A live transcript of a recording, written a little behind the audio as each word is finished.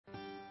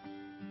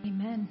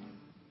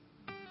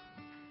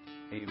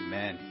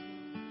Amen.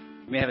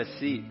 You may have a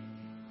seat.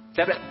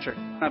 Step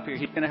up here.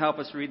 He's going to help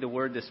us read the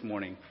word this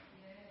morning.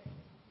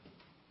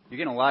 You're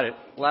getting a lot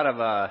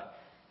of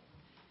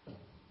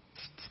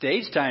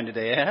stage time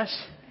today, Ash.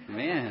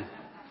 Man.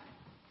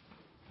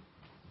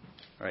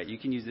 All right, you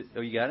can use it.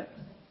 Oh, you got it?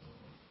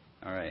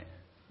 All right.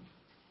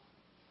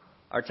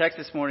 Our text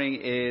this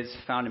morning is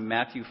found in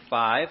Matthew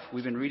 5.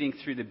 We've been reading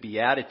through the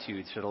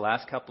Beatitudes for the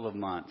last couple of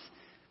months.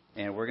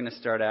 And we're going to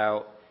start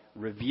out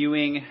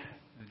reviewing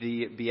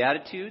the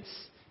Beatitudes,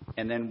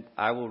 and then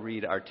I will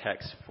read our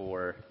text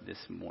for this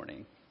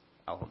morning.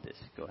 I'll hold this.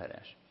 Go ahead,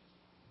 Ash.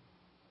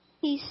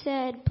 He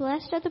said,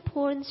 "Blessed are the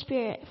poor in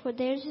spirit, for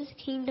theirs is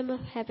the kingdom of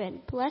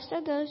heaven. Blessed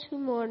are those who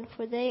mourn,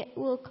 for they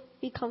will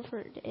be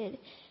comforted.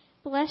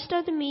 Blessed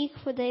are the meek,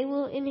 for they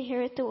will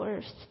inherit the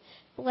earth.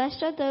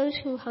 Blessed are those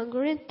who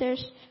hunger and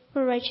thirst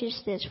for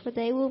righteousness, for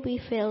they will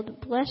be filled.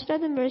 Blessed are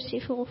the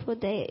merciful, for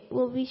they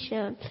will be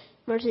shown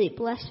mercy.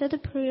 Blessed are the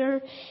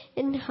pure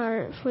in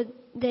heart, for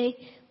they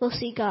will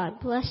see God.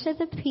 Blessed are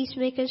the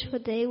peacemakers, for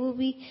they will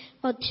be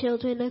called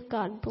children of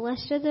God.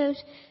 Blessed are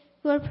those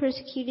who are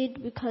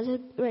persecuted because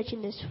of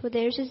righteousness, for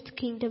theirs is the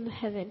kingdom of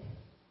heaven.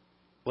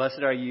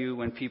 Blessed are you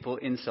when people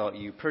insult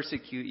you,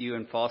 persecute you,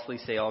 and falsely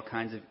say all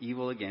kinds of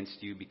evil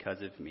against you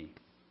because of me.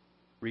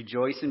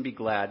 Rejoice and be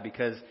glad,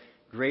 because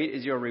great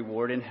is your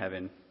reward in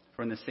heaven,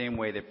 for in the same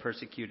way they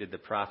persecuted the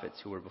prophets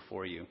who were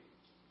before you.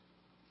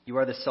 You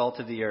are the salt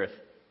of the earth.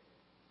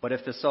 But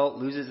if the salt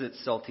loses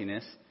its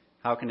saltiness,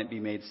 how can it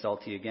be made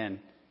salty again?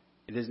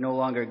 It is no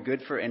longer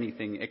good for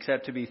anything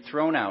except to be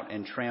thrown out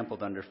and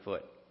trampled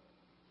underfoot.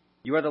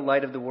 You are the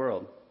light of the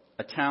world.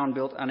 A town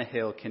built on a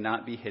hill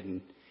cannot be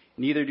hidden.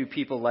 Neither do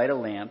people light a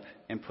lamp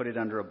and put it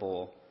under a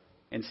bowl.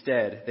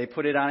 Instead, they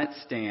put it on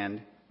its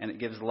stand, and it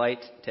gives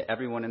light to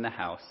everyone in the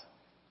house.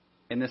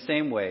 In the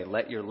same way,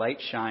 let your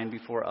light shine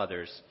before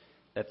others,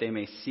 that they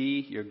may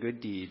see your good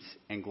deeds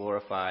and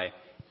glorify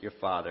your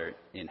Father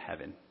in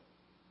heaven."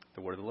 The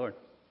word of the Lord.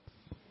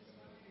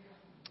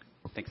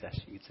 Thanks, Ash.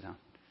 You can sit down.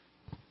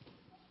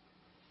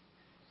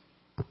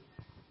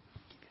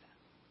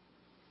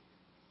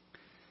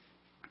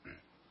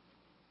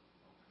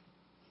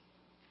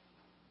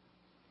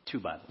 Two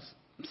Bibles.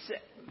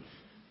 Sit.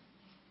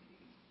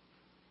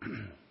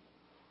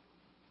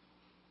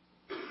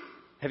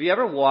 Have you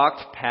ever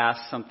walked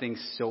past something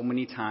so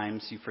many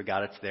times you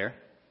forgot it's there?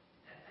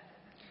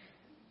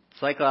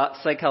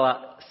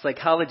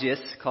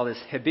 Psychologists call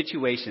this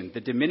habituation,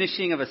 the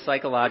diminishing of a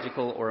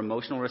psychological or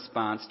emotional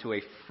response to a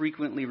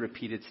frequently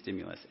repeated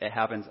stimulus. It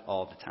happens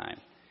all the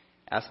time.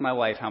 Ask my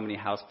wife how many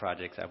house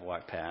projects I've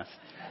walked past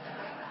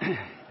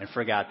and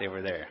forgot they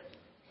were there.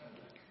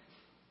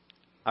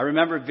 I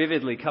remember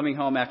vividly coming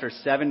home after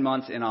 7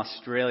 months in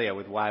Australia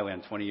with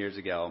YWAM 20 years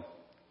ago.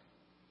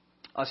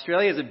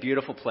 Australia is a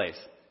beautiful place.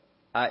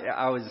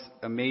 I was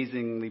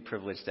amazingly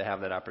privileged to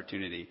have that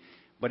opportunity,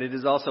 but it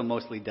is also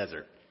mostly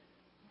desert.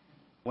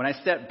 When I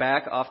stepped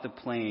back off the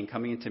plane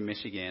coming into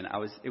Michigan,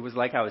 it was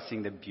like I was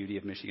seeing the beauty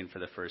of Michigan for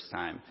the first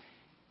time.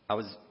 I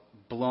was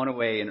blown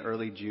away in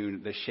early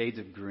June, the shades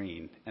of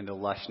green and the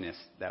lushness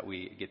that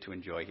we get to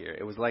enjoy here.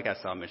 It was like I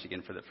saw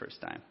Michigan for the first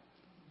time.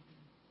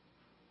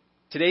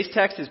 Today's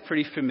text is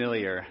pretty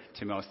familiar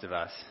to most of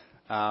us.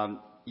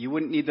 You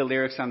wouldn't need the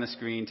lyrics on the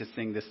screen to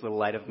sing "This Little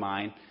Light of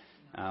Mine."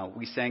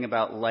 We sang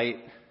about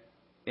light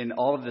in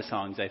all of the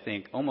songs, I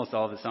think, almost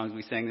all of the songs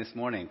we sang this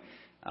morning.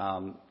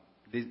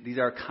 These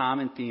are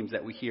common themes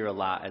that we hear a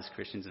lot as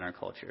Christians in our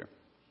culture.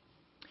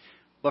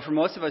 But for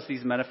most of us,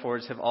 these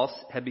metaphors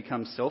have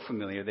become so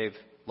familiar, they've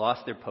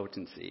lost their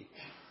potency.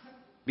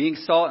 Being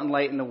salt and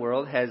light in the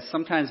world has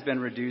sometimes been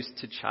reduced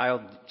to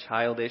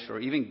childish or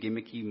even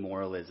gimmicky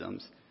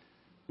moralisms.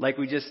 Like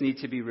we just need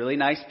to be really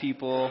nice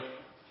people,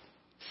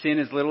 sin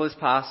as little as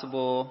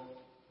possible,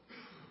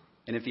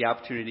 and if the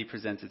opportunity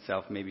presents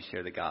itself, maybe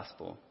share the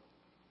gospel.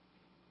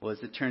 Well,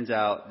 as it turns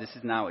out, this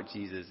is not what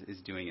Jesus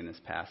is doing in this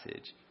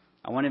passage.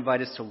 I want to invite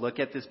us to look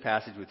at this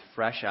passage with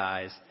fresh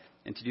eyes.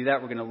 And to do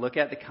that, we're going to look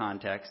at the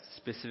context,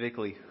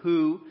 specifically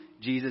who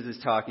Jesus is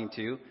talking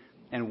to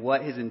and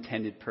what his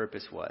intended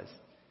purpose was.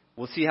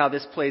 We'll see how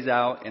this plays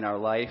out in our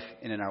life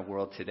and in our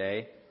world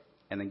today,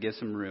 and then give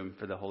some room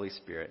for the Holy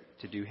Spirit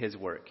to do his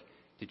work,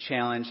 to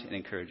challenge and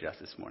encourage us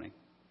this morning.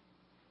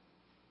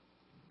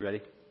 You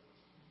ready?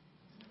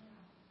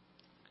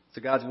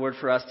 So God's word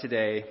for us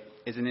today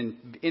is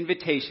an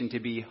invitation to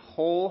be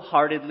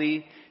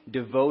wholeheartedly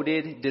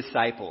devoted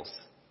disciples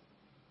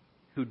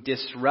who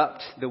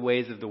disrupt the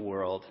ways of the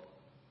world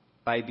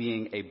by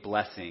being a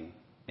blessing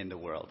in the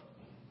world.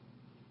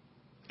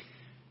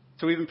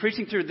 So we've been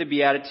preaching through the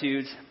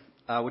Beatitudes,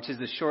 which is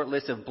the short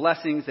list of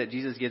blessings that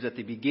Jesus gives at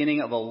the beginning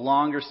of a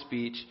longer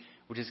speech,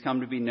 which has come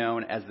to be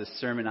known as the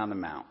Sermon on the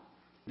Mount.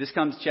 This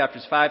comes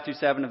chapters 5 through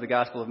 7 of the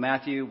Gospel of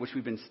Matthew, which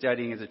we've been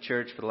studying as a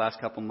church for the last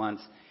couple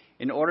months.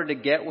 In order to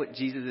get what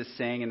Jesus is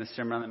saying in the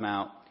Sermon on the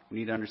Mount, we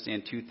need to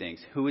understand two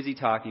things. Who is he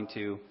talking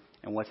to,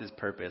 and what's his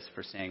purpose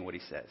for saying what he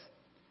says?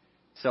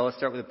 So let's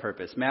start with the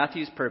purpose.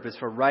 Matthew's purpose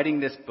for writing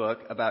this book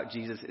about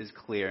Jesus is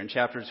clear. In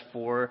chapters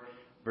 4,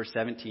 verse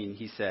 17,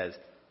 he says,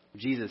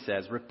 Jesus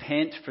says,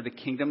 repent, for the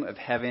kingdom of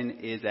heaven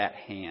is at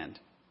hand.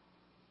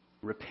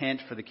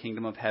 Repent, for the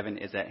kingdom of heaven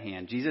is at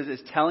hand. Jesus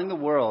is telling the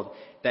world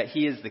that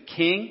he is the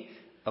king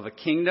of a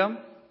kingdom,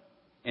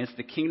 and it's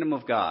the kingdom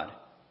of God.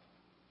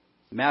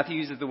 Matthew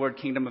uses the word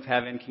kingdom of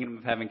heaven,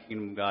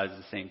 kingdom of God is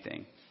the same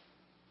thing.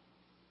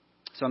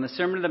 So on the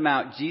Sermon on the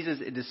Mount, Jesus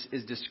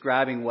is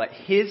describing what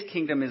his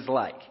kingdom is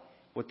like,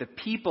 what the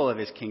people of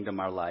his kingdom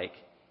are like,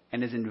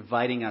 and is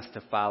inviting us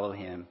to follow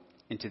him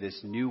into this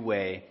new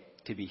way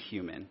to be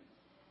human.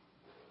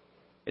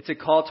 It's a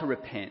call to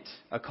repent,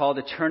 a call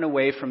to turn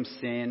away from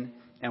sin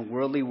and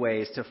worldly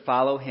ways to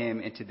follow him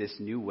into this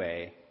new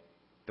way,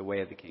 the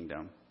way of the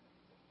kingdom.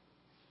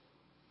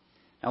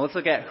 Now let's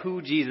look at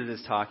who Jesus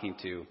is talking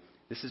to.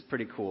 This is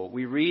pretty cool.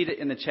 We read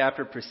in the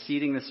chapter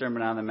preceding the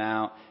Sermon on the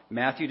Mount,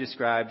 Matthew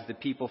describes the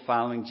people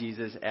following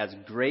Jesus as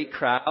great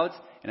crowds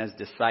and as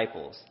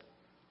disciples.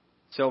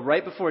 So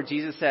right before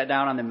Jesus sat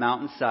down on the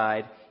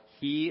mountainside,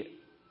 he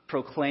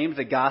proclaimed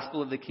the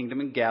gospel of the kingdom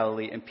in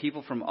Galilee, and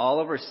people from all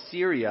over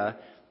Syria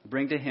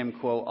bring to him,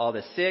 quote, all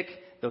the sick,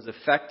 those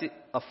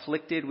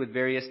afflicted with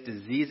various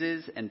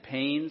diseases and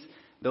pains,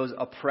 those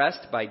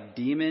oppressed by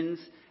demons,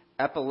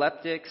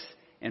 epileptics,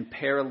 and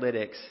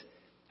paralytics,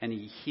 and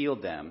he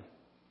healed them.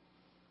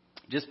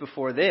 Just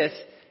before this,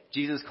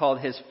 Jesus called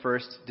his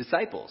first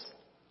disciples,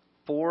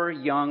 4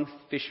 young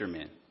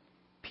fishermen,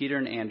 Peter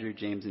and Andrew,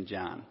 James and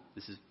John.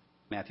 This is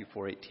Matthew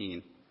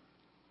 4:18.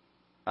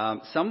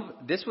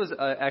 This was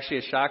actually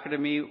a shocker to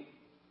me.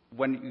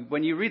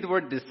 When you read the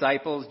word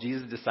disciples,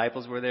 Jesus'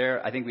 disciples were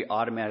there, I think we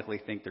automatically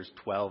think there's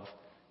 12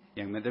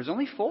 young men. There's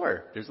only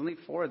 4. There's only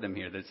 4 of them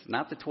here. That's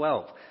not the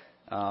 12.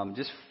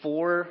 Just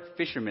 4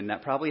 fishermen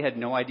that probably had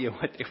no idea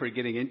what they were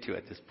getting into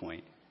at this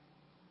point.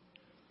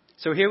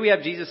 So here we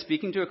have Jesus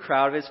speaking to a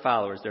crowd of his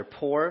followers. They're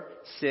poor,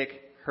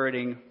 sick,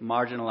 hurting,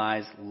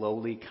 marginalized,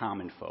 lowly,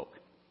 common folk.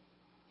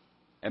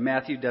 And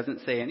Matthew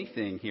doesn't say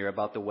anything here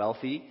about the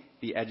wealthy,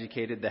 the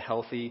educated, the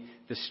healthy,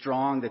 the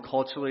strong, the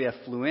culturally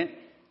affluent.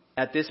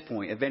 At this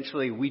point,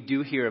 eventually we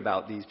do hear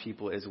about these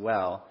people as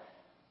well.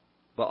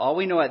 But all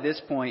we know at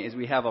this point is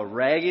we have a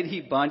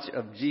raggedy bunch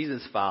of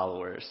Jesus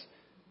followers.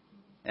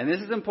 And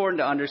this is important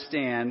to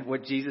understand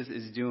what Jesus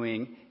is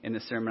doing in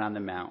the Sermon on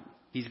the Mount.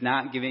 He's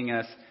not giving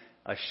us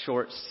a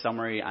short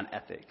summary on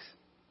ethics.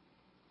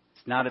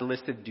 It's not a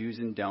list of do's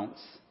and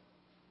don'ts.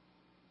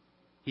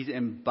 He's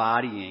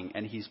embodying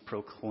and he's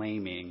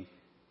proclaiming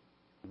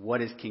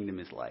what his kingdom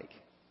is like.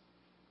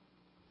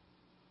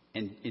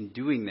 And in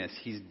doing this,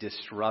 he's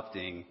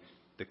disrupting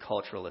the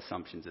cultural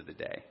assumptions of the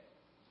day.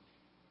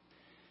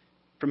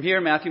 From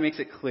here, Matthew makes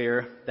it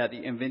clear that the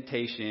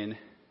invitation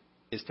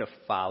is to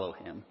follow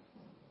him.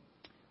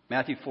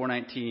 Matthew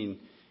 4:19,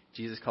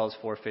 Jesus calls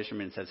 4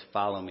 fishermen and says,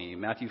 follow me.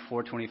 Matthew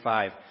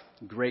 4:25,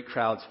 great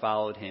crowds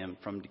followed him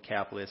from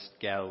Decapolis,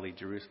 Galilee,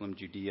 Jerusalem,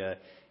 Judea,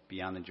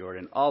 beyond the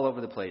Jordan, all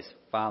over the place,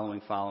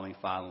 following.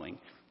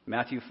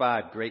 Matthew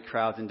 5, great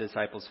crowds and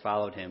disciples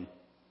followed him.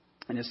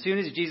 And as soon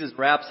as Jesus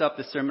wraps up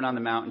the Sermon on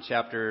the Mount in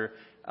chapter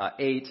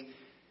 8,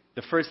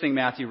 the first thing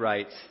Matthew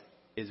writes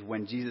is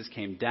when Jesus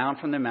came down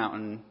from the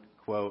mountain,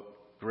 quote,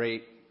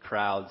 great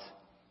crowds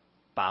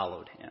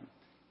followed him.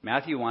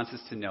 Matthew wants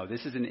us to know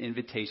this is an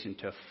invitation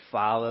to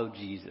follow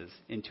Jesus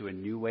into a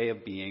new way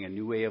of being, a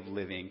new way of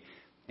living,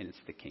 and it's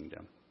the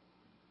kingdom.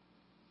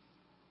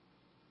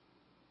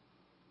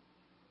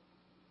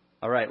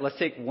 All right, let's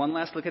take one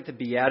last look at the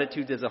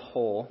Beatitudes as a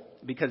whole,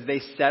 because they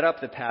set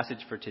up the passage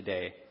for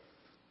today.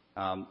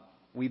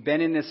 We've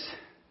been in this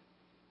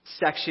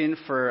section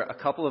for a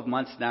couple of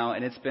months now,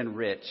 and it's been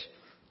rich.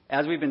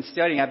 As we've been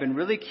studying, I've been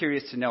really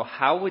curious to know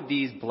how would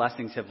these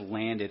blessings have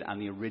landed on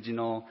the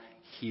original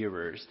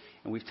hearers.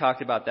 And we've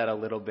talked about that a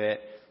little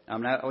bit.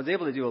 I was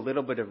able to do a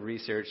little bit of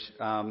research,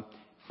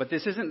 but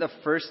this isn't the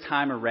first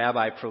time a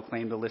rabbi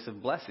proclaimed a list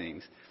of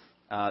blessings.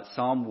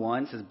 Psalm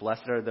 1 says,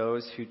 blessed are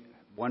those who,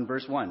 1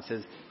 verse 1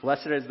 says,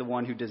 blessed is the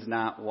one who does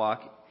not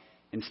walk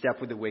in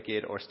step with the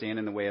wicked or stand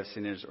in the way of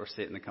sinners or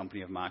sit in the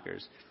company of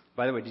mockers.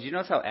 By the way, did you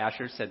notice how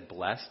Asher said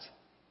blessed?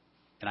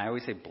 And I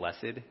always say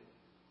blessed.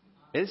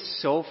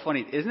 It's so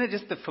funny. Isn't it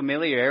just the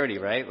familiarity,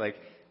 right? Like,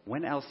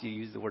 when else do you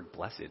use the word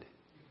blessed?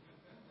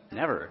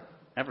 Never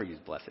use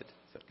blessed.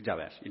 So, good job,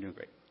 Ash. You're doing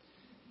great.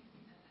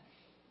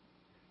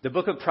 The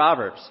book of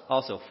Proverbs,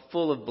 also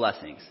full of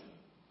blessings.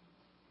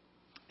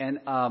 And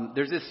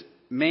there's this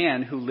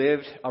man who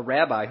lived, a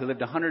rabbi who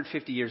lived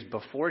 150 years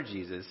before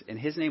Jesus, and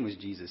his name was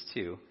Jesus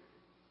too.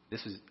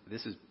 This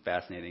is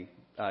fascinating.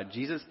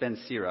 Jesus ben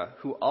Sira,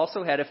 who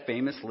also had a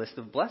famous list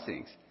of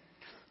blessings.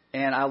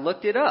 And I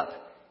looked it up,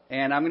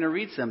 and I'm going to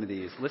read some of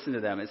these. Listen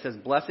to them. It says,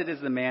 blessed is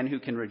the man who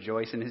can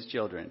rejoice in his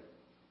children.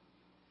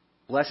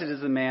 Blessed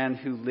is the man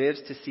who lives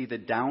to see the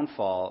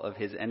downfall of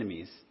his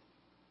enemies.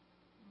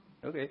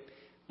 Okay.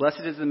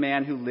 Blessed is the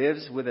man who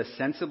lives with a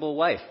sensible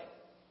wife.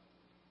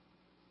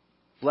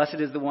 Blessed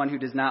is the one who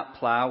does not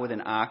plow with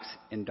an ox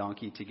and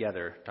donkey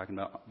together, talking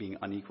about being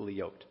unequally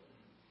yoked.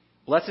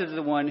 Blessed is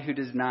the one who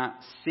does not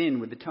sin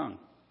with the tongue.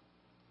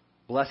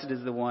 Blessed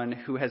is the one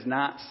who has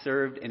not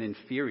served an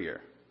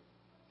inferior.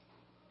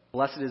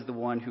 Blessed is the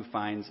one who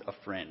finds a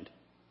friend.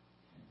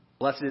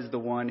 Blessed is the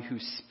one who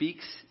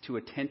speaks to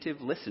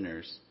attentive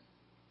listeners.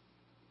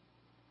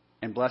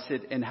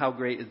 And how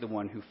great is the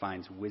one who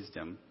finds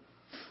wisdom.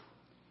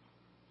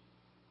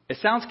 It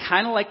sounds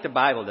kind of like the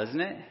Bible, doesn't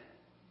it?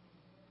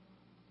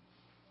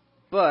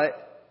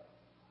 But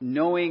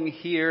knowing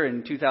here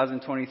in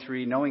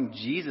 2023, knowing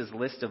Jesus'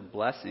 list of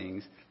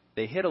blessings,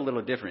 they hit a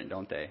little different,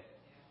 don't they?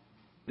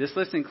 This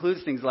list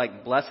includes things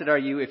like, blessed are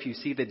you if you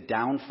see the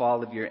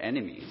downfall of your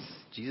enemies.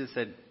 Jesus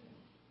said,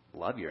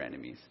 love your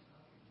enemies.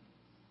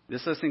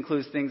 This list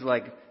includes things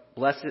like,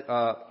 blessed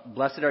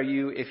are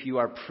you if you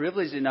are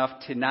privileged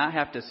enough to not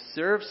have to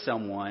serve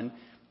someone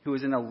who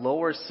is in a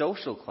lower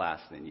social class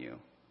than you.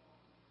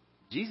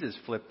 Jesus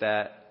flipped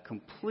that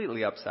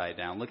completely upside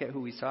down. Look at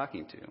who he's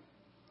talking to.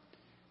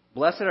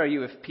 Blessed are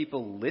you if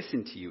people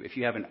listen to you, if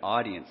you have an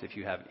audience, if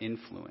you have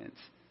influence.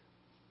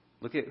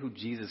 Look at who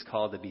Jesus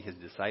called to be his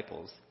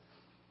disciples.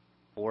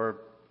 Or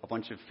a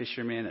bunch of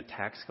fishermen, a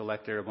tax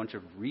collector, a bunch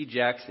of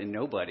rejects and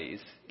nobodies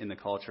in the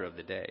culture of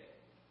the day.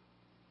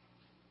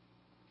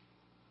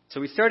 So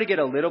we start to get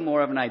a little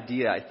more of an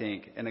idea, I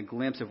think, and a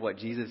glimpse of what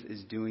Jesus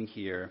is doing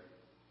here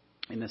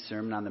in the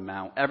Sermon on the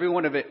Mount.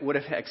 Everyone would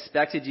have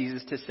expected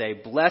Jesus to say,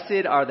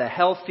 blessed are the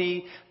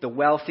healthy, the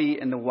wealthy,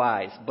 and the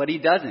wise. But he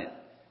doesn't.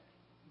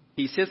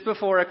 He sits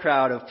before a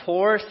crowd of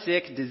poor,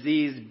 sick,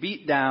 diseased,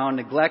 beat down,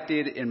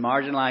 neglected, and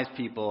marginalized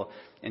people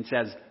and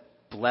says,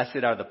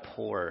 blessed are the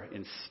poor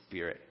in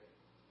spirit.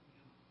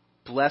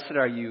 Blessed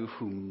are you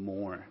who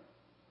mourn.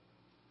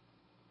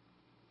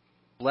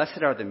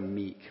 Blessed are the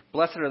meek.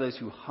 Blessed are those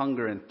who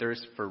hunger and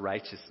thirst for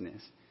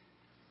righteousness.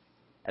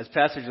 As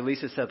Pastor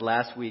Jaleesa said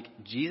last week,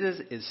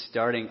 Jesus is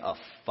starting a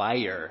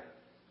fire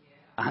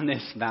on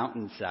this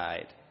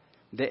mountainside.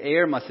 The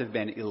air must have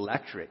been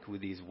electric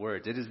with these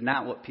words. It is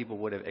not what people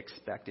would have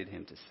expected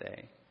him to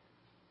say.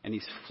 And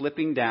he's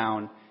flipping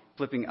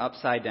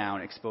upside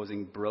down,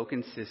 exposing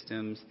broken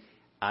systems,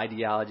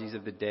 ideologies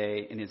of the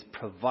day, and is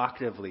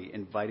provocatively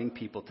inviting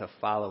people to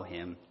follow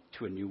him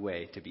to a new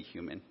way to be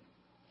human.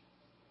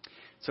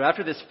 So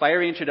after this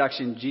fiery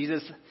introduction,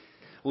 Jesus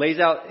lays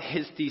out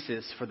his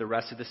thesis for the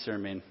rest of the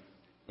sermon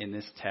in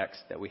this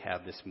text that we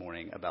have this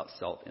morning about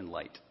salt and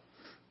light.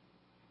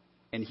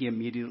 And he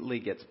immediately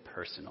gets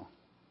personal.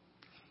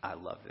 I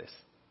love this.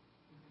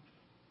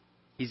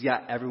 He's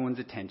got everyone's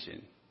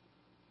attention.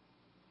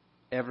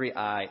 Every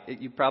eye.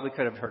 You probably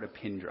could have heard a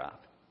pin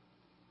drop.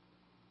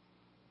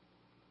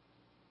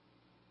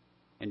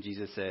 And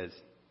Jesus says,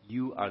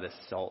 you are the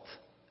salt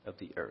of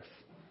the earth.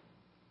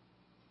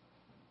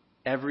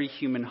 Every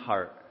human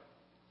heart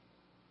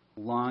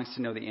longs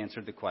to know the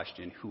answer to the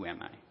question, who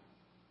am I?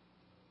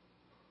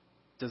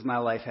 Does my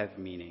life have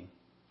meaning?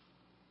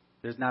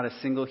 There's not a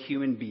single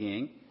human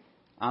being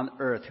on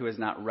earth who has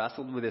not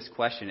wrestled with this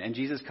question. And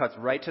Jesus cuts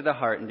right to the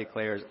heart and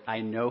declares, I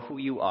know who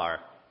you are.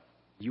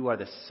 You are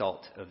the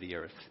salt of the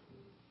earth.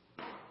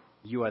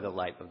 You are the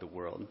light of the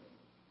world.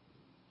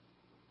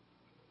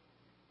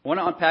 I want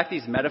to unpack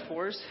these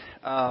metaphors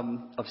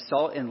of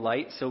salt and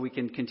light so we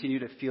can continue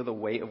to feel the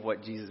weight of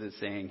what Jesus is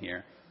saying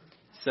here.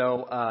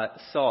 So,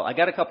 salt. I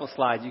got a couple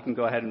slides. You can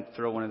go ahead and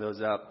throw one of those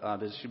up.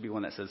 There should be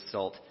one that says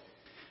salt.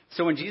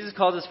 So when Jesus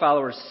calls his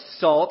followers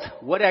salt,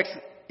 what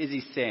is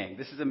he saying?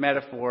 This is a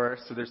metaphor,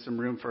 so there's some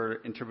room for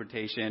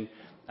interpretation.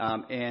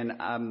 And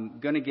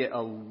I'm going to get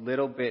a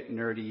little bit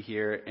nerdy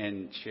here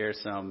and share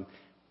some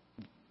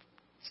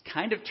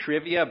kind of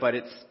trivia, but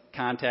it's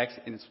context,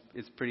 and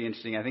it's pretty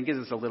interesting. I think it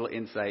gives us a little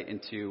insight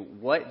into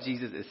what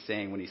Jesus is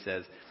saying when he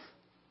says,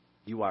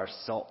 you are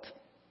salt.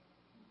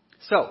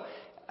 So,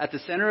 at the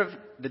center of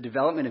the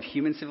development of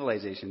human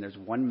civilization, there's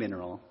one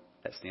mineral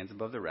that stands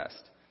above the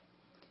rest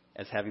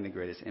as having the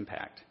greatest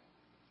impact.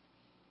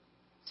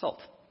 Salt.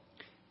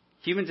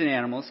 Humans and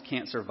animals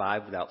can't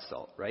survive without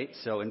salt, right?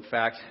 So, in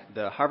fact,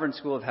 the Harvard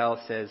School of Health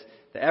says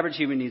the average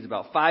human needs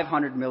about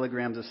 500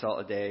 milligrams of salt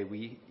a day.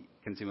 We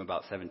consume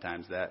about 7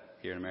 times that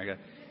here in America.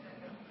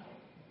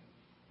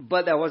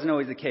 But that wasn't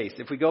always the case.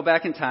 If we go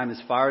back in time as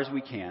far as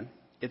we can,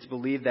 it's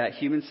believed that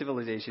human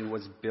civilization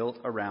was built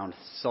around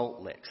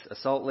salt licks. A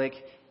salt lick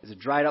is a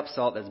dried up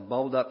salt that's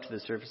bubbled up to the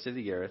surface of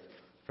the earth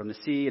from the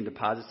sea and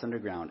deposits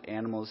underground.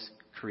 Animals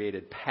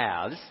created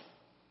paths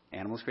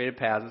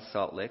with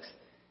salt licks.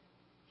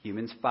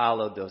 Humans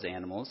followed those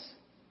animals,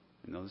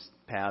 and those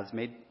paths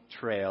made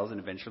trails and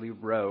eventually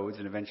roads,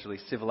 and eventually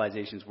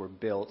civilizations were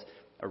built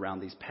around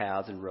these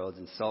paths and roads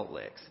and salt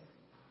licks.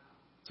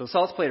 So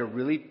salt's played a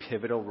really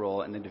pivotal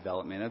role in the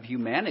development of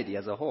humanity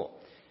as a whole.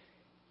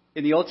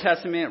 In the Old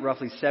Testament,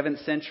 roughly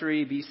 7th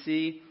century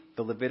BC,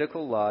 the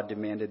Levitical law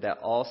demanded that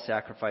all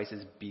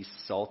sacrifices be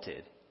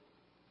salted.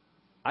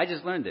 I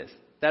just learned this.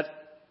 That's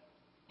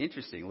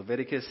interesting.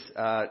 Leviticus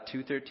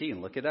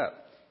 2:13, look it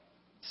up.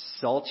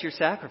 Salt your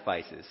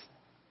sacrifices.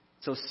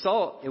 So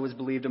salt, it was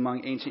believed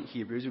among ancient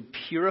Hebrews, would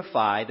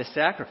purify the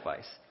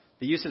sacrifice.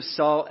 The use of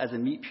salt as a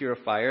meat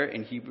purifier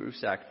in Hebrew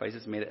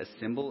sacrifices made it a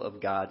symbol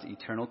of God's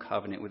eternal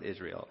covenant with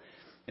Israel.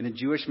 In the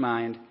Jewish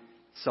mind,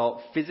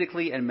 salt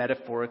physically and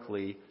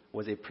metaphorically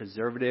was a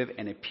preservative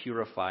and a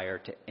purifier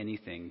to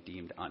anything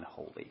deemed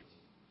unholy.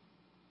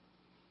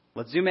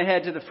 Let's zoom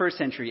ahead to the 1st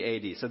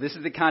century AD. So this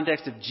is the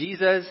context of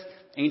Jesus,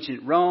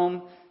 ancient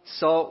Rome.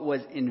 Salt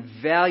was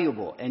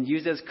invaluable and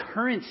used as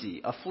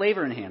currency, a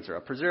flavor enhancer,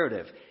 a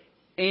preservative,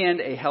 and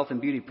a health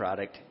and beauty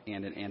product,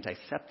 and an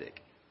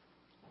antiseptic.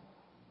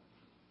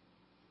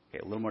 Okay,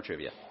 a little more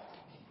trivia.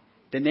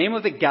 The name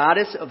of the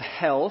goddess of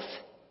health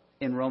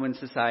in Roman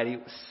society,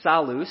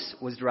 Salus,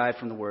 was derived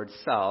from the word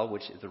sal,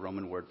 which is the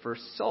Roman word for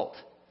salt.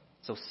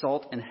 So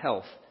salt and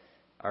health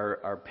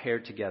are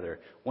paired together.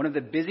 One of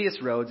the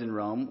busiest roads in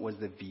Rome was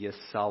the Via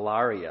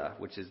Salaria,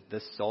 which is the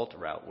salt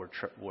route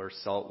where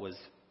salt was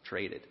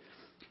traded.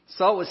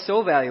 Salt was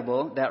so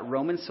valuable that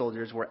Roman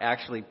soldiers were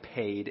actually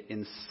paid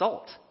in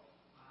salt.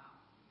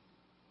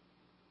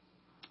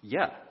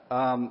 Yeah.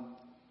 And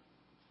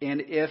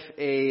if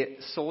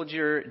a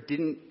soldier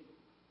didn't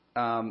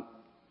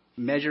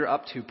measure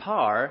up to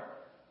par,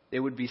 it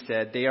would be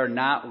said, they are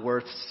not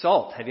worth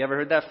salt. Have you ever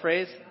heard that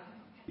phrase?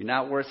 You're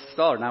not worth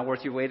salt, not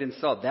worth your weight in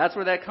salt. That's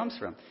where that comes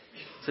from.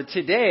 So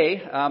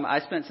today, I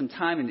spent some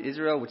time in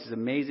Israel, which is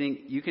amazing.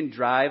 You can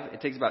drive.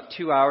 It takes about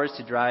 2 hours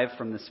to drive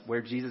from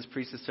where Jesus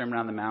preached the Sermon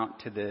on the Mount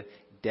to the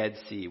Dead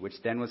Sea, which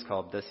then was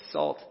called the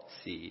Salt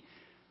Sea.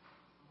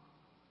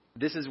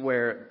 This is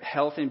where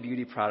health and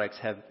beauty products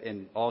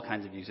in all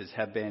kinds of uses,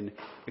 have been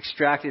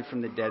extracted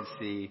from the Dead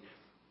Sea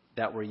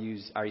that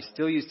are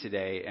still used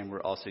today and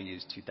were also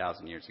used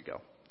 2,000 years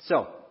ago.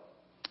 So,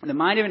 in the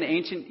mind of an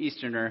ancient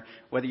Easterner,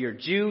 whether you're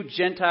Jew,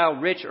 Gentile,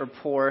 rich, or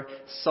poor,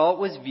 salt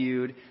was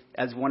viewed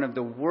as one of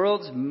the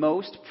world's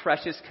most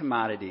precious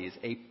commodities,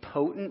 a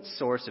potent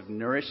source of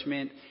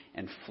nourishment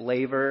and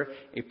flavor,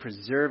 a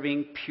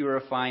preserving,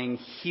 purifying,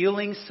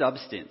 healing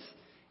substance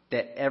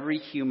that every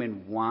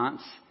human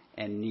wants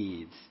and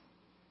needs.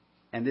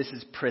 And this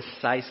is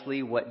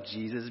precisely what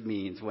Jesus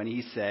means when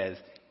he says,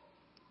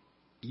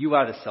 "You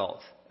are the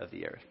salt of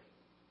the earth."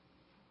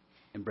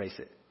 Embrace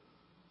it.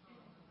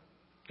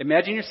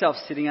 Imagine yourself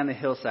sitting on the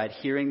hillside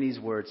hearing these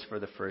words for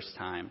the first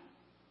time.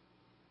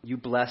 You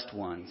blessed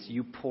ones,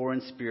 you poor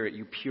in spirit,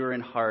 you pure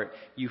in heart,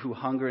 you who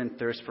hunger and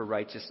thirst for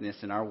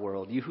righteousness in our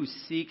world, you who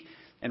seek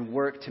and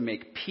work to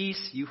make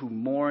peace, you who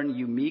mourn,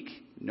 you meek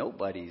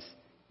nobodies,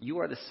 you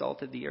are the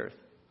salt of the earth.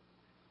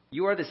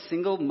 You are the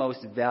single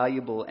most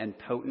valuable and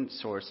potent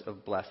source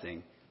of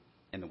blessing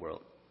in the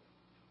world.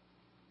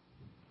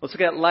 Let's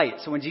look at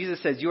light. So when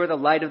Jesus says, "You are the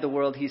light of the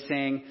world," he's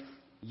saying,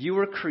 you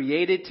were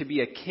created to be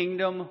a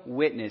kingdom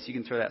witness. You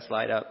can throw that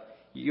slide up.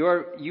 You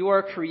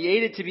are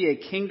created to be a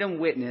kingdom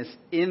witness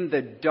in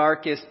the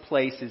darkest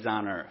places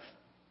on earth.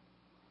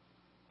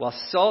 While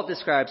salt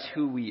describes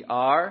who we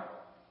are,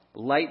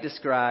 light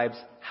describes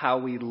how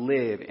we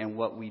live and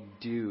what we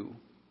do.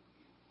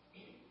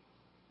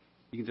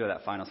 You can throw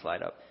that final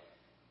slide up.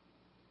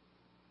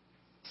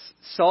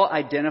 Salt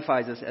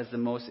identifies us as the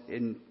most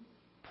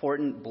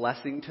important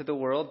blessing to the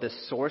world, the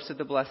source of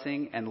the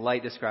blessing, and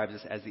light describes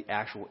us as the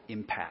actual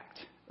impact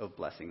of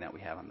blessing that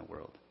we have on the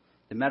world.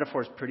 The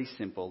metaphor is pretty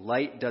simple.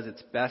 Light does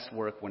its best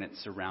work when it's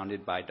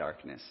surrounded by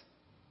darkness,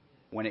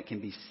 when it can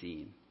be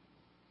seen.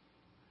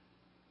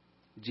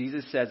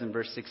 Jesus says in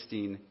verse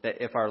 16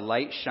 that if our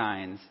light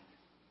shines,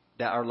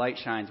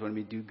 when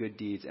we do good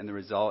deeds, and the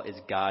result is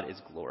God is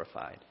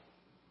glorified.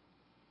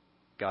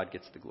 God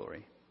gets the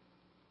glory.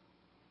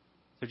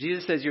 So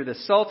Jesus says, you're the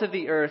salt of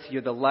the earth,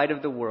 you're the light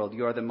of the world,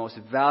 you are the most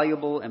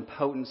valuable and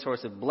potent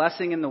source of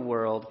blessing in the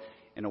world,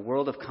 in a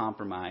world of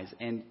compromise,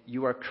 and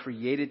you are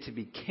created to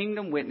be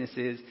kingdom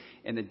witnesses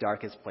in the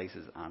darkest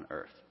places on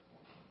earth.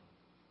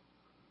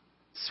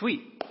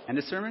 Sweet. End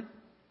of sermon?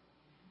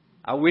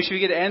 I wish we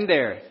could end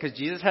there, because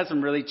Jesus has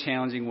some really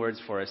challenging words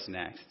for us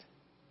next.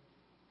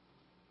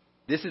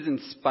 This is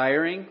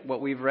inspiring,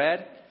 what we've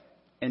read,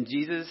 and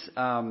Jesus,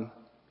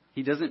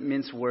 he doesn't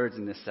mince words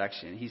in this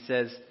section. He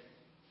says,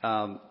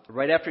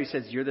 right after he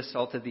says, you're the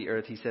salt of the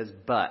earth, he says,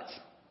 but.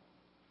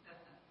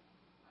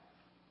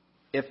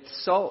 If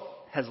salt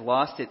has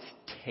lost its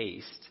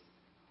taste,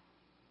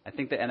 I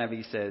think the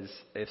NIV says,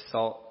 if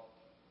salt,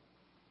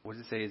 what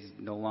does it say, is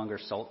no longer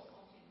salt?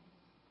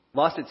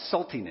 Lost its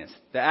saltiness.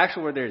 The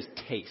actual word there is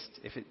taste.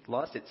 If it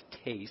lost its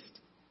taste,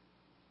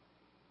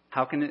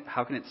 how can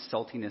its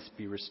saltiness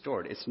be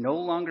restored? It's no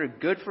longer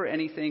good for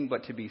anything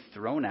but to be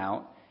thrown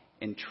out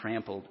and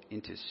trampled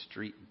into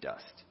street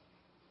dust.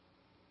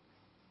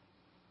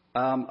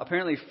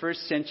 Apparently,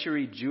 first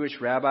century Jewish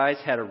rabbis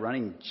had a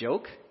running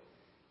joke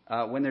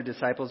when their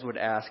disciples would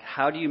ask,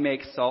 how do you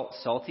make salt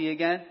salty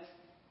again?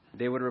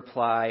 They would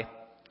reply,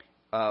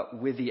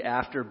 with the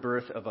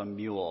afterbirth of a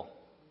mule.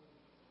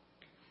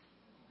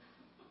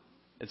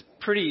 It's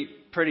pretty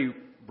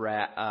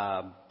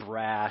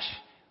brash.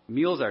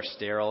 Mules are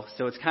sterile,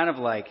 so it's kind of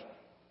like,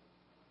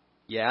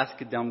 you ask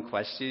a dumb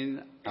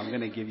question, I'm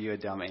going to give you a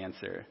dumb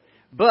answer.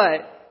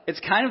 But it's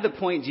kind of the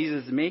point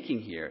Jesus is making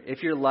here.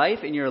 If your life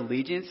and your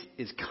allegiance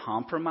is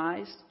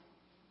compromised,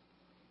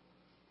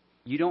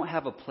 you don't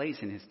have a place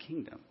in his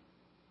kingdom.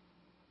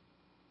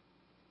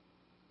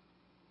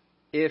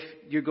 If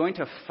you're going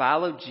to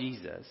follow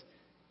Jesus,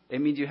 it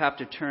means you have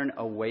to turn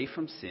away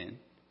from sin,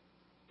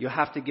 You'll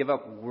have to give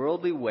up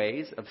worldly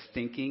ways of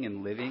thinking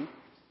and living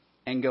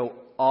and go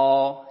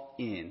all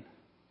in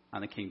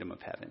on the kingdom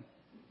of heaven.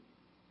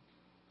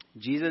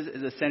 Jesus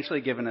is essentially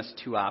giving us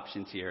two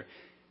options here.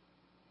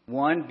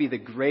 One, be the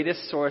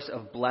greatest source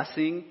of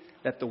blessing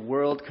that the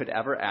world could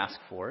ever ask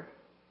for,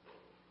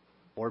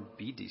 or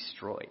be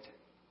destroyed.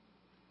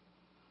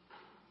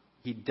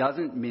 He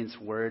doesn't mince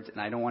words,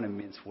 and I don't want to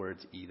mince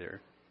words either.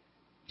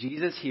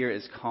 Jesus here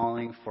is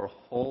calling for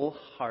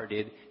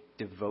wholehearted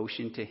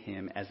devotion to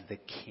him as the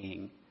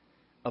king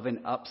of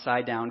an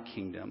upside-down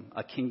kingdom,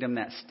 a kingdom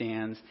that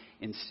stands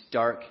in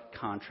stark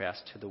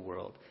contrast to the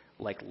world,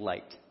 like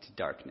light to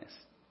darkness.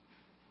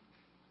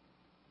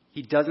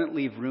 He doesn't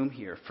leave room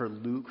here for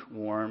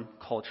lukewarm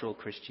cultural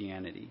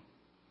Christianity.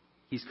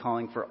 He's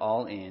calling for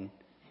all-in,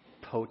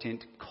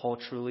 potent,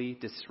 culturally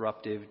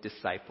disruptive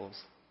disciples,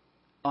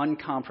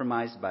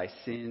 uncompromised by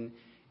sin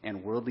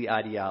and worldly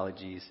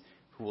ideologies,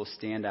 who will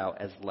stand out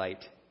as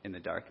light in the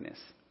darkness.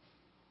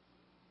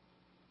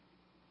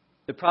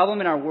 The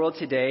problem in our world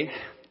today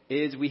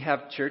is we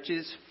have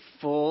churches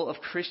full of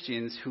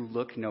Christians who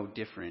look no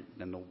different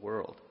than the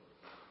world.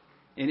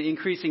 An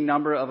increasing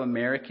number of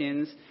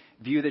Americans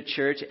view the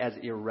church as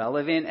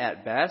irrelevant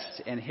at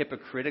best and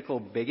hypocritical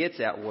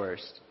bigots at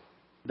worst.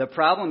 The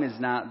problem is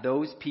not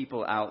those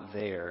people out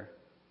there,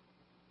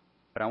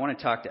 but I want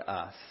to talk to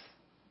us.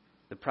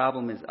 The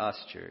problem is us,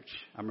 church.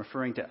 I'm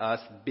referring to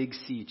us, Big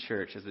C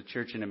Church, as a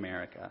church in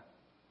America,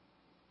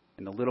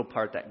 and the little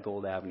part that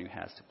Gold Avenue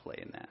has to play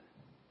in that.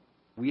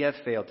 We have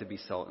failed to be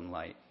salt and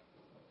light.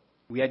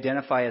 We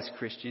identify as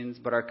Christians,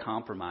 but are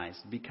compromised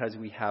because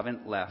we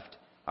haven't left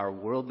our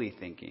worldly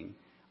thinking,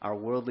 our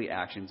worldly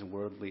actions, and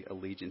worldly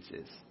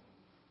allegiances.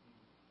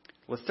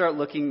 Let's start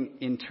looking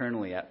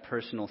internally at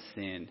personal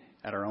sin,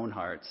 at our own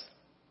hearts.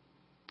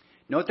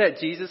 Note that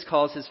Jesus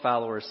calls his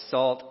followers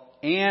salt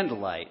and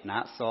light,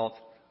 not salt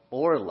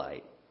or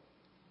light.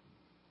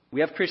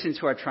 We have Christians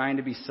who are trying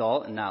to be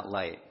salt and not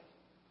light.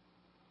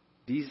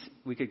 These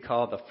we could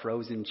call the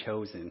frozen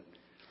chosen.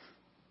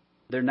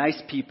 They're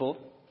nice people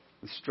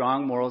with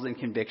strong morals and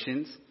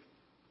convictions,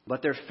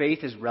 but their faith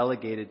is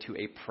relegated to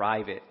a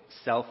private,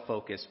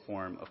 self-focused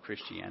form of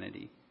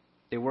Christianity.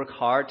 They work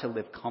hard to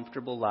live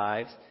comfortable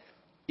lives,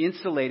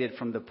 insulated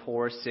from the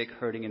poor, sick,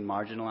 hurting, and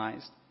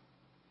marginalized.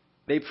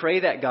 They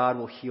pray that God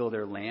will heal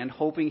their land,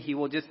 hoping he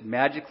will just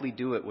magically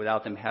do it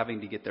without them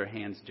having to get their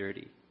hands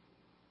dirty.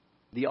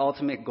 The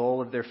ultimate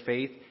goal of their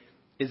faith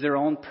is their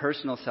own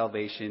personal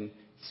salvation,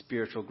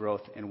 spiritual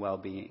growth, and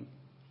well-being.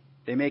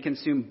 They may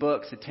consume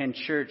books, attend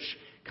church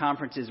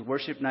conferences,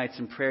 worship nights,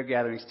 and prayer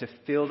gatherings to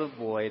fill the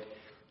void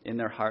in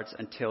their hearts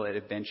until it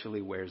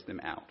eventually wears them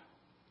out.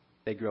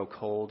 They grow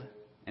cold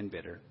and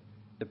bitter.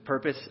 The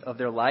purpose of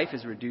their life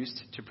is reduced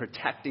to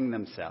protecting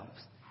themselves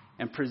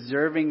and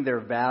preserving their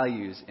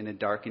values in a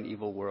dark and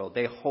evil world.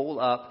 They hole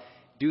up,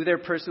 do their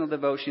personal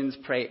devotions,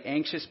 pray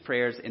anxious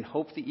prayers, and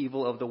hope the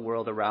evil of the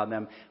world around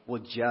them will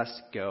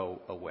just go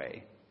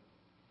away.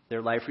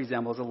 Their life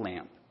resembles a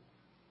lamp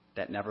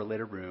that never lit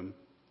a room,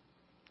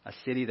 a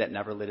city that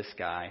never lit a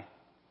sky.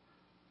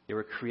 They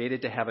were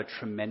created to have a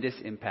tremendous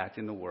impact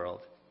in the world,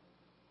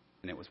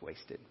 and it was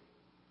wasted.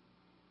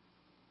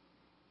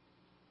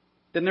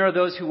 Then there are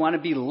those who want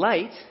to be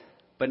light,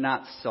 but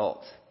not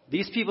salt.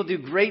 These people do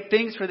great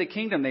things for the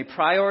kingdom. They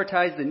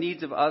prioritize the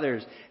needs of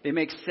others. They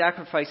make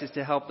sacrifices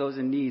to help those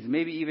in need,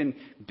 maybe even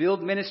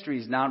build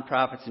ministries,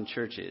 nonprofits, and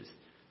churches.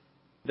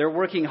 They're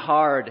working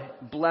hard,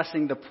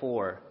 blessing the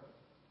poor,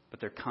 but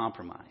they're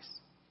compromised.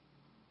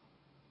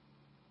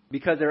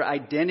 Because their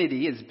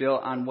identity is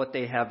built on what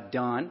they have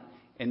done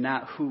and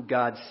not who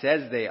God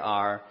says they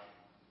are,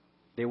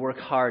 they work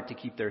hard to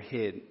keep their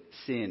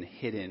sin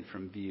hidden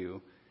from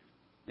view.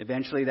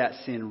 Eventually that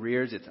sin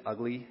rears its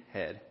ugly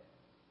head.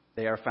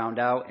 They are found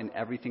out and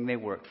everything they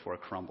worked for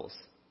crumbles.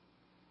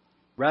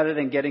 Rather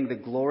than God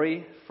getting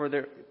glory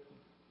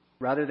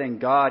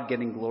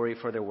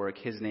for their work,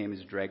 his name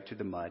is dragged through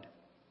the mud.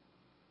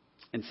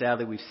 And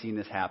sadly, we've seen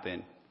this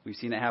happen. We've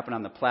seen it happen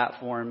on the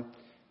platform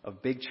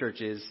of big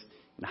churches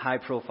and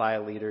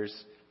high-profile leaders,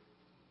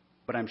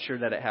 but I'm sure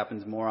that it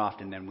happens more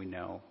often than we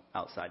know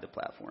outside the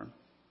platform.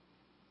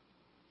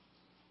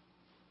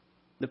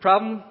 The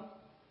problem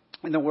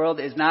in the world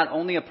is not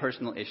only a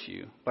personal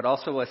issue, but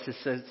also a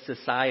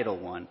societal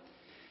one.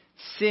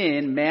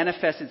 Sin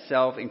manifests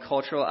itself in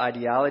cultural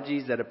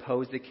ideologies that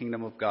oppose the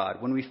kingdom of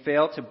God. When we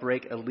fail to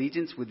break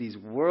allegiance with these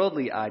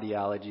worldly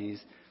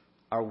ideologies,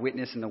 our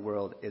witness in the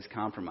world is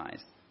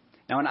compromised.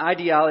 Now, an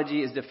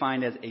ideology is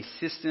defined as a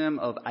system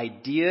of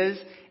ideas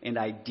and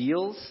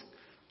ideals,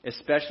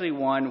 especially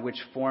one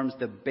which forms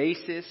the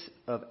basis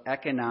of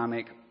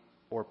economic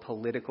or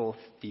political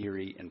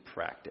theory and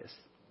practice.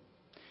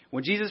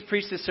 When Jesus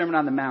preached the Sermon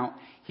on the Mount,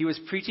 he was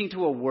preaching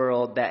to a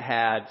world that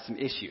had some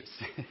issues.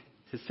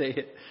 to say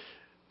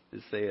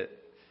it,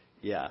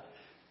 yeah.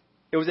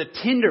 It was a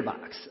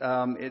tinderbox.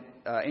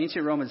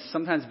 Ancient Rome has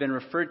sometimes been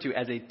referred to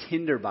as a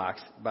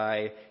tinderbox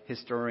by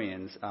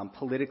historians,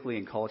 politically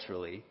and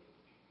culturally.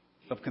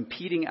 of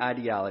competing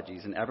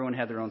ideologies, and everyone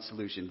had their own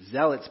solution.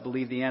 Zealots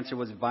believed the answer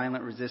was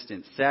violent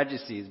resistance.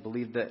 Sadducees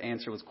believed the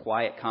answer was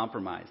quiet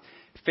compromise.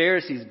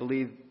 Pharisees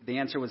believed the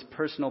answer was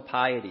personal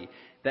piety.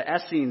 The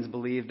Essenes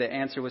believed the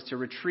answer was to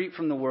retreat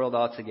from the world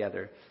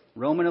altogether.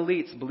 Roman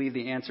elites believed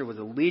the answer was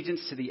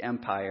allegiance to the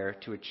empire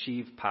to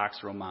achieve Pax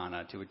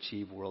Romana, to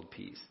achieve world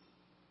peace.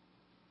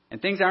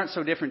 And things aren't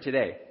so different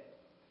today.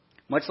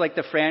 Much like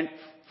the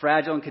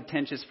fragile and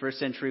contentious first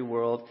century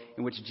world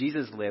in which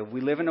Jesus lived,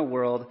 we live in a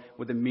world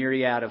with a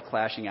myriad of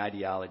clashing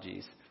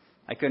ideologies.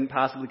 I couldn't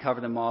possibly cover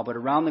them all, but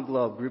around the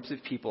globe, groups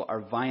of people are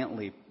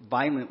violently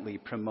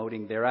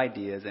promoting their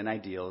ideas and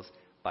ideals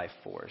by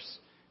force,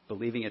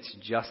 believing it's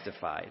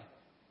justified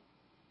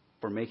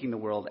for making the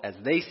world as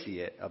they see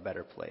it a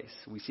better place.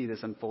 We see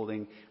this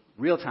unfolding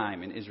real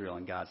time in Israel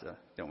and Gaza,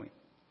 don't we?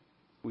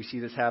 We see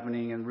this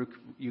happening in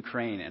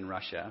Ukraine and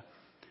Russia,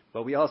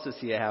 but we also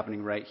see it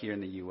happening right here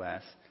in the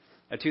U.S.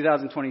 A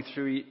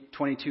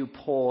 2022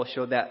 poll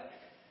showed that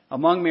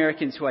among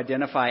Americans who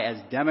identify as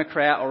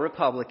Democrat or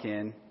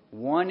Republican,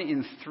 1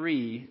 in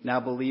 3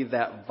 now believe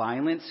that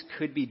violence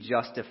could be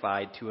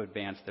justified to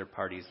advance their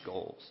party's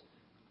goals.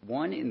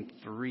 1 in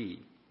 3.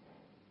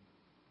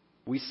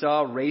 We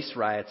saw race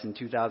riots in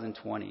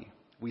 2020.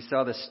 We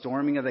saw the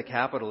storming of the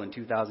Capitol in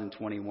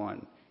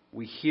 2021.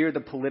 We hear the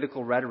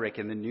political rhetoric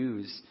in the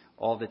news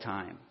all the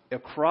time.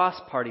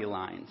 Across party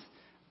lines,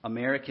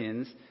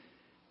 Americans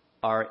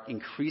are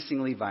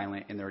increasingly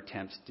violent in their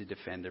attempts to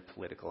defend their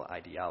political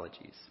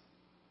ideologies.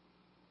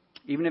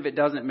 Even if it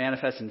doesn't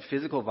manifest in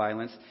physical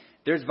violence,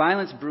 there's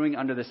violence brewing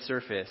under the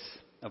surface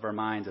of our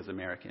minds as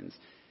Americans.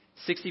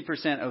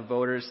 60% of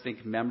voters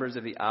think members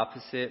of the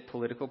opposite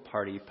political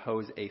party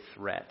pose a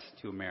threat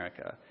to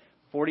America.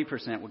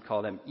 40% would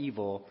call them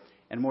evil,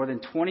 and more than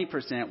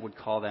 20% would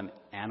call them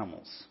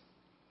animals.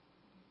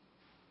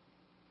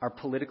 Our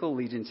political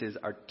allegiances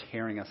are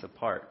tearing us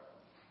apart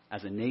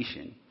as a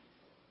nation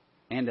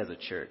and as a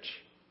church.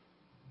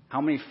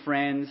 How many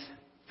friends,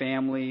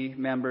 family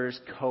members,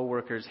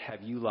 co-workers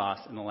have you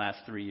lost in the last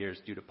 3 years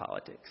due to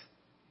politics?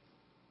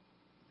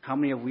 How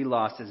many have we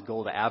lost as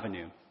Gold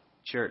Avenue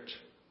Church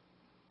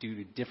due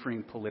to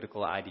differing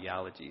political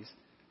ideologies?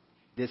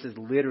 This is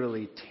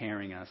literally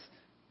tearing us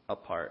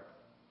apart.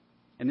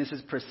 And this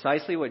is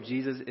precisely what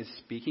Jesus is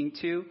speaking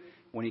to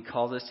when he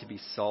calls us to be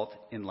salt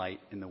and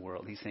light in the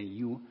world. He's saying,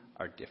 you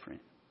are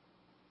different.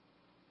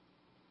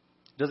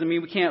 Doesn't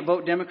mean we can't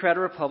vote Democrat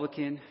or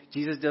Republican.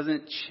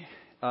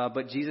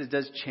 But Jesus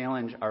does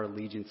challenge our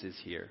allegiances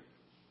here.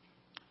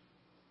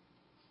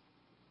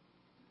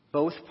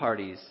 Both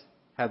parties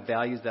have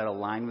values that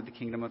align with the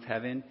kingdom of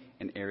heaven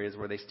and areas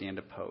where they stand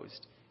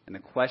opposed. And the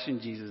question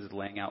Jesus is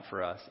laying out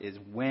for us is,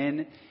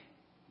 when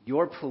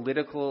your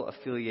political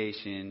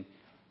affiliation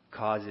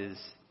causes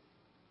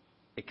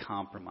a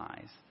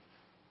compromise,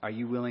 are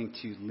you willing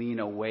to lean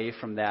away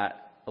from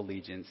that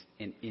allegiance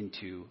and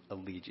into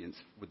allegiance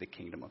with the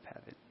kingdom of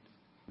heaven?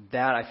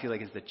 That, I feel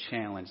like, is the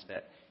challenge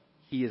that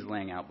he is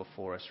laying out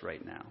before us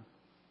right now.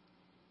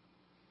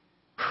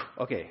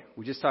 Okay,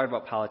 we just talked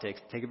about politics.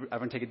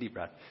 Everyone take a deep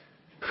breath.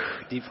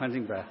 Deep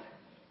cleansing breath.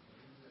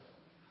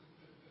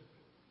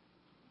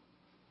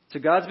 So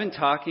God's been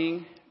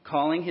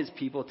calling his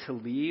people to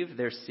leave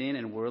their sin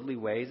and worldly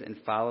ways and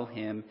follow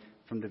him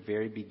from the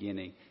very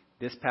beginning.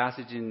 This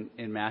passage in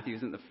Matthew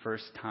isn't the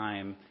first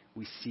time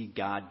we see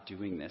God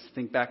doing this.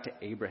 Think back to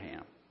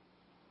Abraham.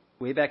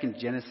 Way back in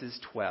Genesis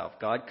 12,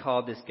 God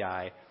called this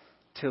guy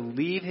to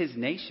leave his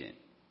nation,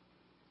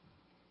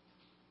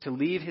 to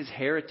leave his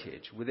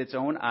heritage with its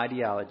own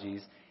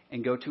ideologies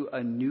and go to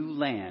a new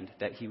land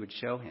that he would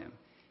show him.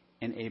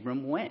 And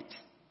Abram went.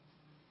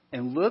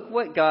 And look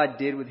what God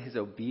did with his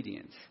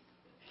obedience.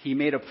 He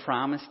made a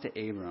promise to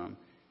Abram.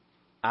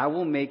 I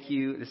will make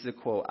you, this is a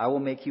quote, I will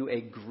make you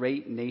a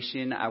great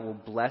nation. I will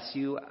bless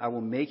you. I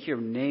will make your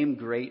name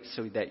great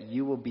so that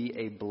you will be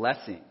a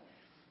blessing.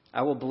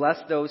 I will bless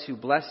those who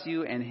bless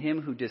you, and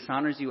him who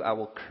dishonors you I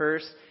will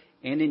curse.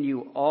 And in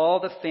you all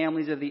the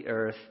families of the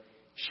earth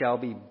shall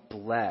be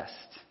blessed.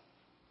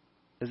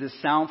 Does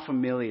this sound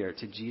familiar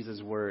to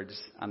Jesus' words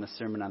on the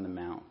Sermon on the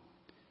Mount?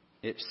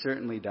 It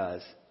certainly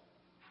does.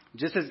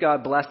 Just as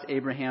God blessed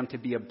Abraham to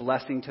be a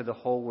blessing to the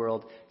whole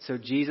world, so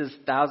Jesus,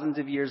 thousands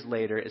of years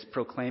later, is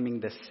proclaiming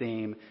the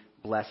same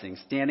blessing,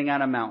 standing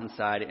on a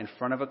mountainside in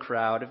front of a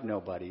crowd of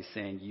nobodies,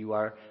 saying, you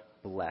are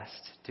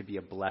blessed to be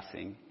a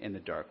blessing in the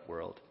dark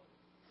world.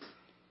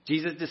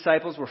 Jesus'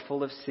 disciples were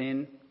full of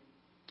sin,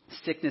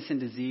 sickness, and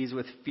disease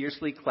with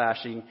fiercely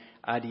clashing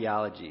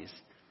ideologies.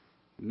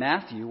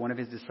 Matthew, one of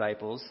his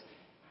disciples,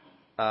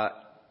 a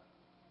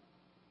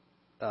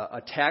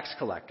tax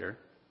collector,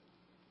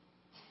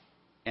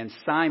 and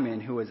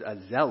Simon, who was a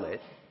zealot,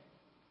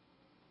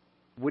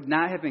 would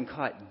not have been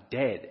caught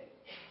dead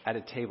at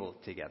a table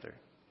together.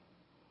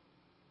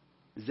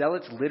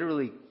 Zealots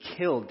literally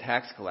killed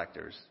tax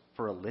collectors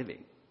for a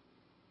living.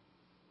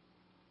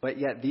 But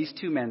yet these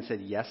two men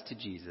said yes to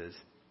Jesus,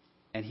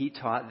 and he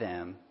taught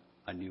them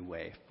a new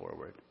way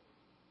forward.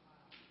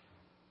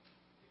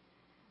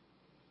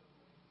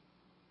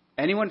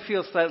 Anyone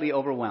feel slightly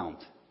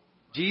overwhelmed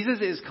Jesus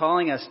is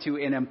calling us to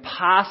an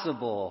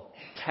impossible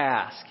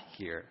task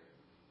here.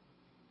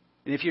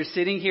 And if you're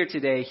sitting here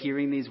today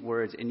hearing these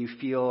words and you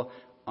feel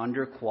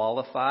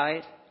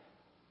underqualified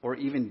or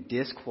even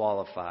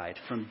disqualified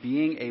from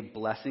being a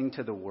blessing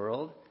to the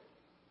world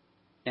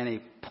and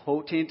a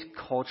potent,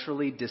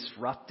 culturally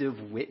disruptive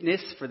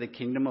witness for the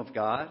kingdom of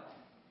God,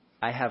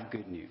 I have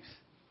good news.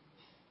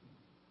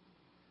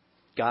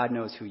 God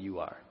knows who you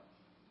are.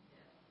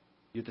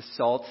 You're the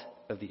salt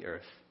of the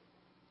earth.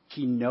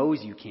 He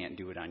knows you can't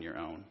do it on your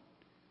own.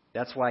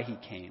 That's why he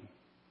came.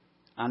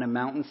 On a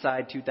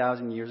mountainside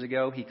 2,000 years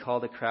ago, he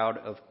called a crowd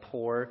of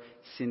poor,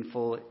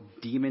 sinful,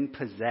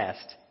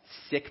 demon-possessed,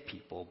 sick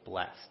people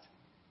blessed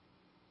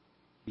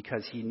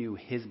because he knew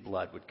his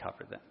blood would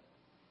cover them.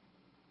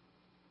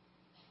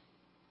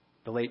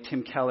 The late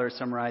Tim Keller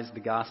summarized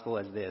the gospel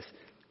as this: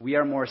 we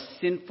are more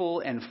sinful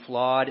and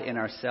flawed in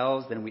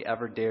ourselves than we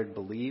ever dared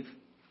believe.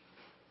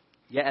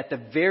 Yet at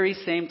the very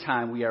same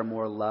time, we are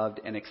more loved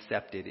and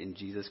accepted in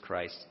Jesus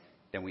Christ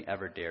than we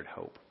ever dared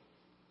hope.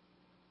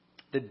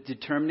 The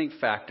determining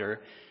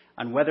factor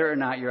on whether or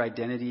not your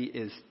identity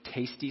is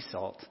tasty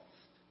salt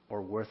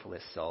or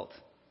worthless salt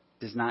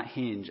does not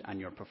hinge on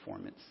your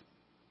performance,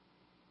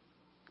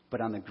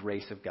 but on the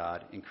grace of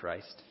God in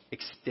Christ,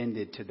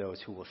 extended to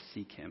those who will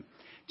seek him.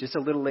 Just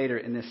a little later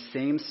in this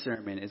same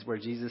sermon is where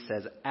Jesus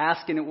says,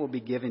 "Ask and it will be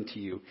given to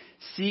you.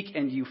 Seek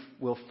and you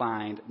will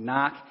find.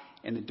 Knock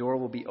and the door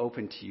will be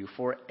open to you.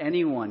 For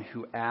anyone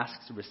who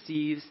asks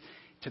receives.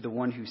 To the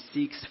one who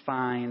seeks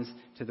finds.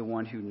 To the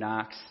one who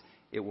knocks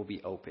it will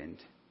be opened."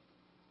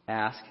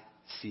 Ask,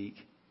 seek,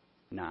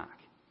 knock.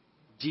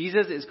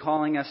 Jesus is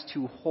calling us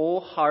to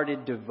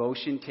wholehearted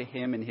devotion to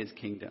him and his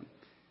kingdom.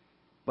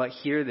 But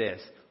hear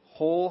this: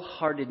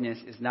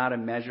 wholeheartedness is not a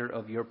measure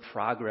of your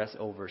progress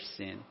over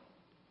sin.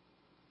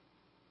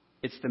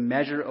 It's the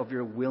measure of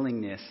your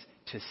willingness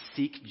to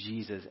seek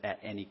Jesus at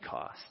any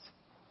cost.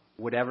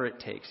 Whatever it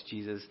takes,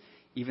 Jesus,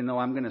 even though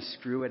I'm going to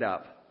screw it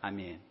up, I'm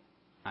in.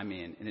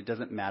 And it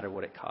doesn't matter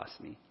what it costs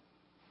me.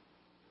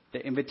 The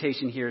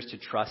invitation here is to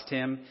trust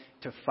him,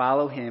 to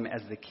follow him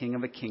as the king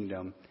of a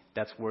kingdom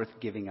that's worth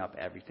giving up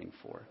everything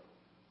for.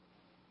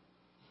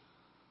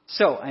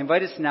 So, I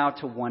invite us now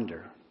to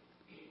wonder,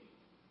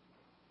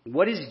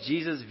 what is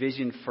Jesus'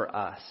 vision for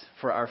us,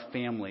 for our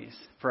families,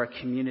 for our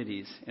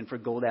communities, and for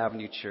Gold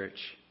Avenue Church?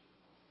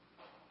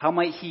 How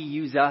might he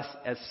use us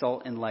as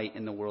salt and light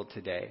in the world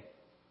today?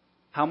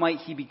 How might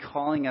he be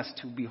calling us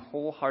to be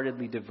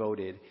wholeheartedly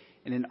devoted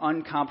in an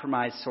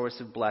uncompromised source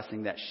of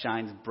blessing that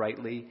shines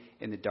brightly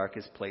in the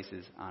darkest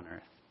places on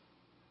earth?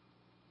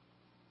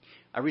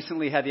 I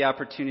recently had the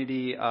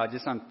opportunity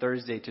just on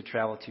Thursday to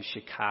travel to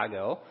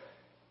Chicago,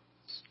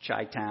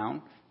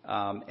 Chi-Town,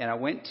 and I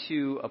went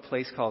to a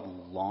place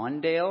called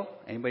Lawndale.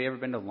 Anybody ever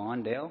been to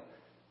Lawndale?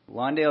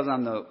 Lawndale is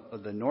on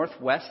the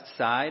northwest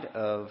side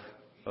of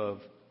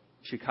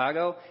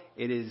Chicago.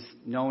 It is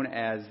known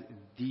as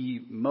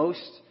the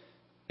most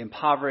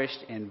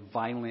impoverished and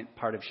violent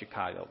part of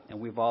Chicago.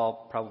 And we've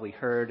all probably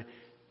heard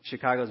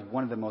Chicago is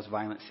one of the most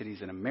violent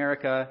cities in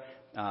America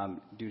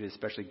due to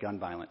especially gun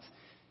violence.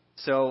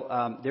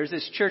 So there's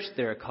this church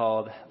there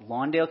called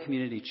Lawndale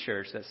Community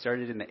Church that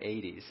started in the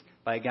 80s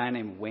by a guy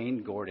named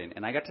Wayne Gordon.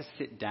 And I got to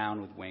sit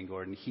down with Wayne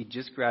Gordon. He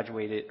just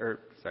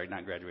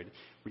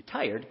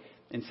retired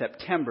in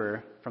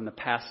September from the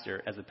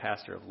pastor as the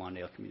pastor of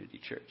Lawndale Community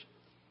Church.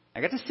 I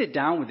got to sit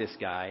down with this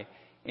guy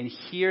and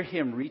hear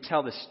him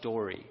retell the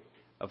story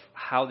of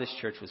how this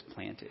church was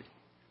planted.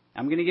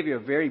 I'm going to give you a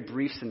very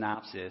brief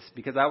synopsis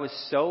because I was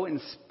so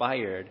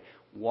inspired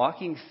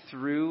walking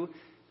through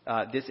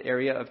this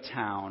area of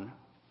town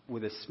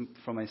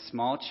from a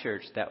small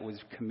church that was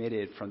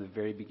committed from the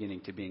very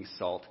beginning to being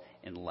salt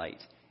and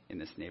light in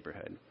this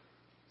neighborhood.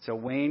 So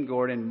Wayne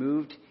Gordon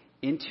moved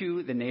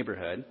into the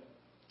neighborhood,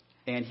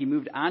 and he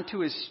moved onto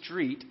his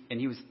street, and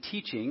he was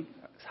teaching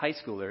high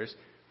schoolers.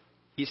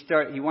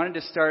 He wanted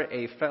to start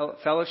a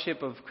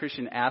fellowship of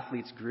Christian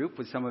athletes group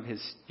with some of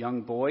his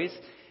young boys,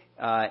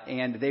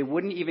 and they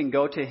wouldn't even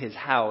go to his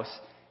house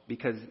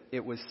because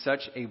it was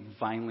such a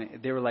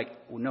violent. They were like,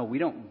 well, "No, we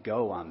don't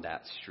go on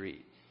that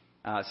street."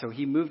 So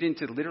he moved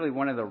into literally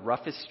one of the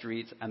roughest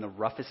streets and the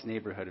roughest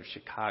neighborhood of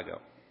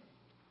Chicago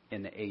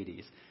in the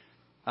 80s.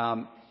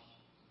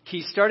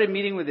 He started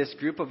meeting with this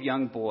group of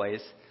young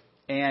boys,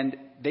 and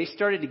they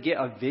started to get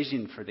a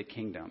vision for the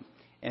kingdom.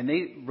 And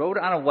they wrote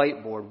on a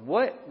whiteboard,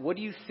 what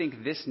do you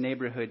think this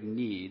neighborhood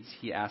needs,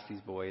 he asked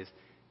these boys,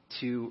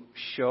 to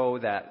show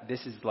that this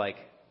is like,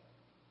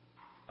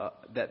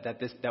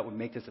 that would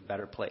make this a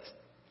better place.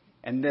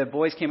 And the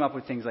boys came up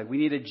with things like, we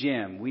need a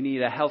gym, we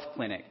need a health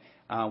clinic,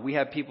 we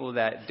have people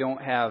that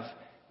don't have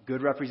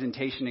good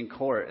representation in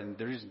court, and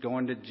they're just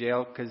going to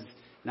jail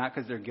not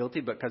because they're guilty,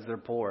 but because they're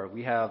poor.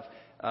 We have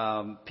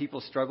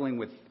people struggling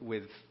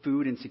with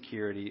food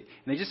insecurity.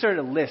 And they just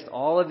started to list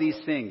all of these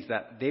things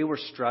that they were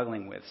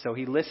struggling with. So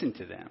he listened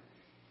to them.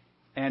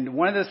 And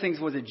one of those things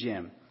was a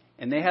gym.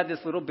 And they had this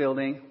little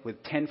building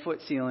with 10-foot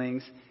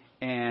ceilings.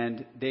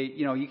 And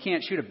you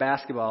can't shoot a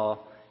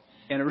basketball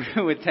in a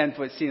room with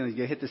 10-foot ceilings.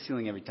 You hit the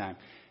ceiling every time.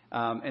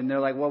 And they're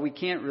like, well, we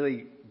can't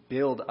really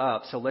build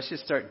up, so let's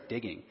just start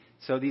digging.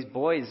 So these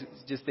boys,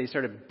 they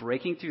started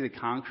breaking through the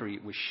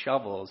concrete with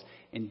shovels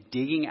and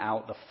digging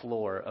out the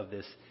floor of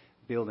this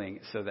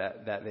building so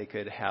that they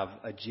could have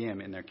a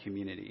gym in their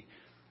community.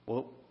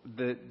 Well,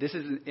 this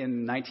is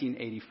in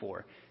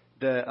 1984.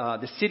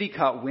 The city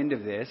caught wind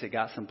of this. It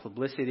got some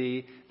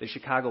publicity. The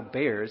Chicago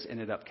Bears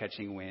ended up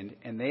catching wind,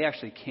 and they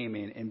actually came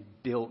in and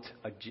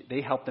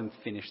they helped them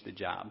finish the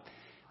job.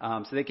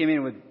 So they came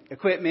in with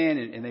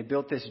equipment, and they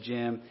built this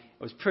gym.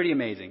 It was pretty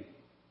amazing.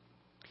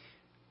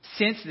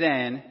 Since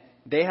then,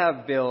 they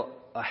have built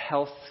a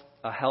health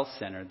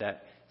center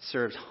that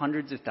serves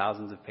hundreds of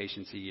thousands of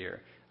patients a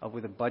year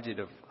with a budget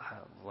of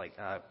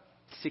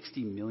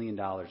 $60 million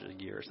a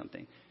year or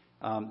something.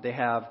 They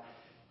have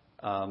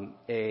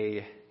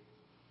a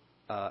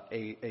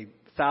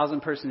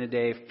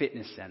 1,000-person-a-day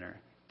fitness center.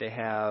 They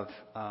have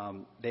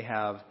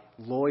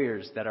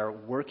lawyers that are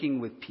working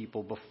with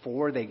people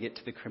before they get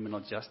to the criminal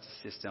justice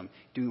system,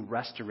 doing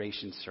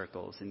restoration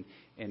circles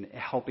and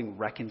helping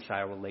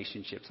reconcile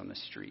relationships on the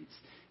streets.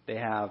 They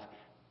have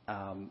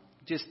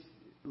just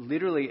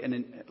literally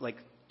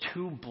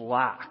 2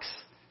 blocks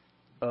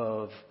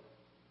of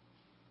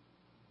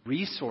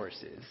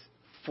resources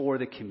for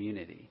the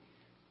community.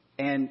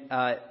 And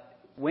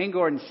Wayne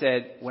Gordon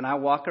said, when I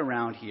walk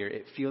around here,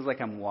 it feels like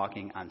I'm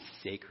walking on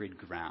sacred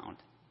ground.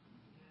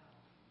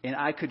 And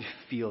I could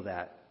feel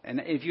that. And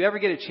if you ever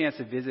get a chance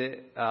to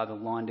visit the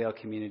Lawndale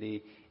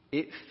community,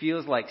 it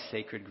feels like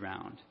sacred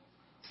ground.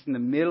 It's in the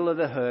middle of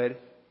the hood,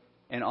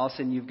 and all of a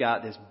sudden you've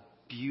got these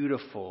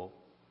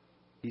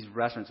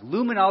restaurants.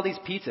 Luminaldi's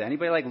Pizza.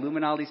 Anybody like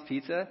Luminaldi's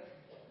Pizza?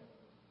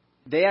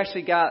 They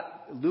actually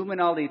got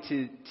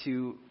Luminaldi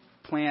to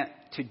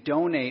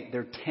donate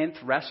their 10th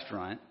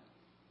restaurant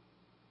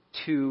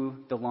to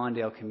the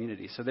Lawndale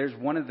community. So there's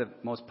one of the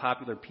most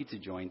popular pizza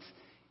joints.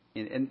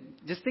 And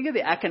just think of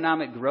the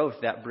economic growth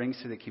that brings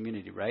to the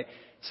community, right?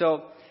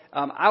 So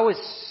I was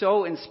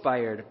so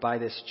inspired by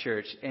this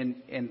church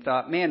and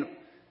thought, man,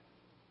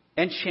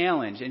 and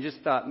challenged, and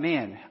just thought,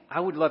 man, I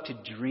would love to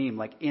dream,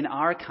 like in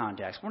our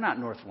context. We're not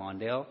North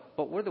Lawndale,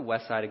 but we're the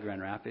west side of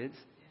Grand Rapids.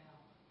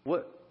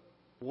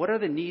 What are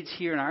the needs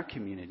here in our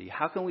community?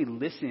 How can we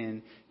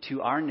listen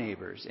to our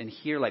neighbors and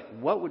hear,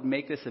 what would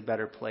make this a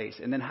better place?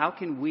 And then how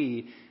can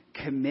we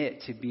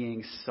commit to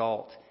being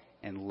salt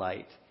and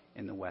light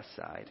in the west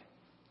side?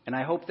 And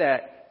I hope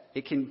that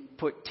it can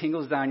put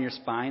tingles down your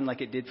spine like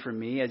it did for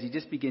me as you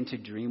just begin to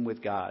dream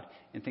with God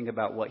and think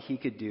about what he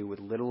could do with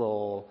little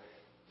old,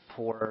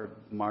 poor,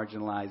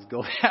 marginalized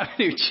Gold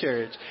Avenue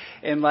Church.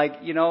 And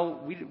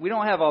we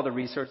don't have all the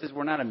resources.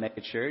 We're not a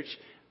mega church.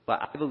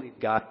 But I believe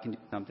God can do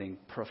something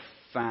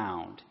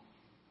profound,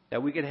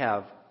 that we could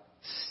have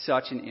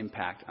such an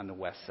impact on the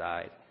west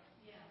side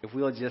if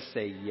we'll just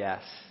say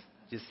yes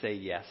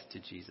to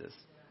Jesus.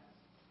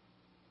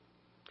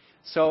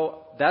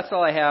 So that's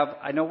all I have.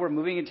 I know we're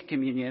moving into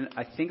communion.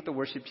 I think the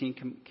worship team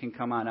can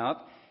come on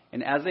up.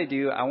 And as they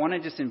do, I want to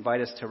just invite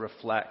us to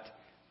reflect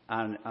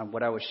on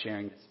what I was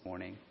sharing this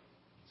morning.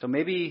 So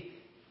maybe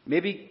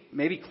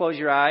close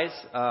your eyes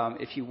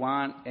if you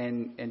want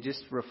and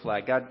just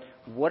reflect. God,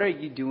 what are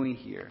you doing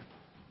here?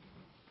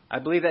 I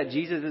believe that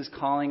Jesus is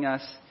calling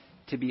us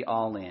to be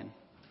all in.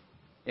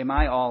 Am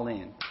I all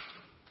in?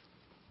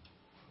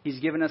 He's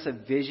given us a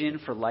vision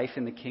for life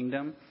in the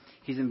kingdom.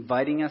 He's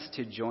inviting us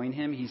to join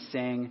him. He's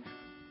saying,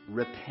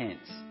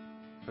 repent,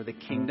 for the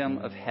kingdom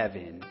of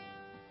heaven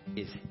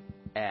is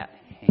at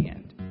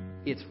hand.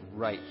 It's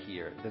right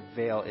here. The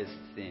veil is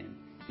thin.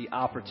 The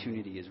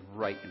opportunity is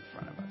right in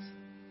front of us.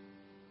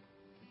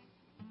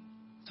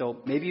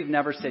 So maybe you've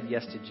never said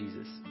yes to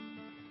Jesus.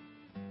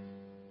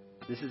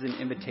 This is an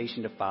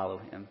invitation to follow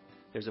him.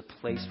 There's a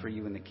place for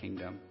you in the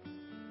kingdom.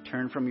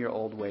 Turn from your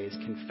old ways,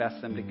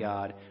 confess them to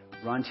God,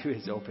 run to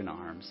his open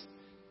arms.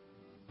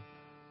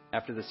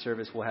 After the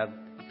service, we'll have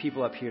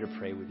people up here to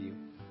pray with you.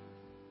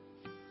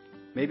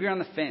 Maybe you're on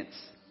the fence.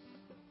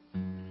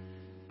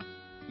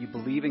 You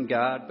believe in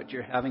God, but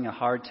you're having a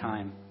hard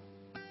time.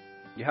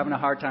 You're having a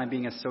hard time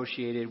being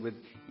associated with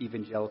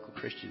evangelical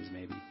Christians,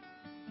 maybe.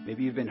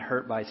 Maybe you've been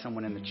hurt by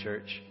someone in the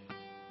church.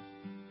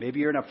 Maybe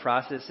you're in a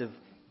process of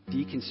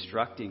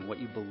deconstructing what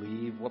you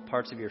believe, what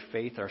parts of your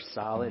faith are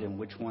solid and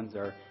which ones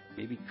are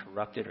maybe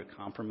corrupted or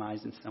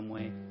compromised in some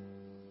way.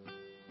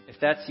 If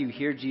that's you,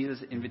 hear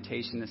Jesus'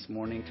 invitation this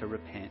morning to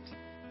repent.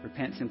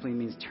 Repent simply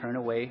means turn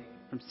away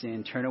from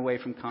sin, turn away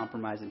from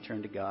compromise, and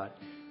turn to God.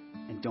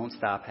 And don't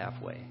stop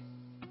halfway.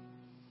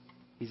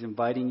 He's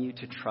inviting you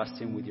to trust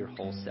him with your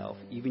whole self,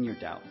 even your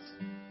doubts.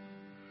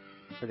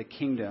 For the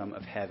kingdom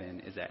of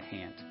heaven is at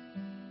hand.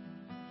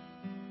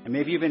 And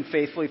maybe you've been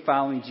faithfully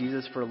following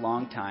Jesus for a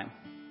long time,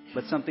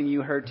 but something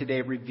you heard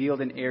today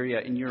revealed an area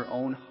in your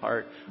own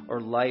heart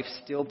or life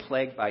still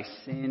plagued by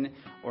sin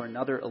or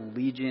another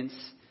allegiance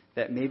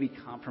that may be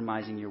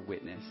compromising your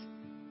witness.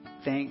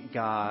 Thank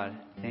God,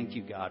 thank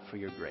you, God, for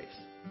your grace.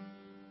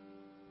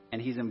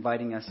 And he's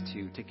inviting us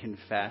to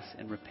confess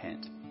and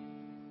repent,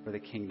 for the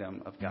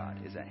kingdom of God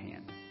is at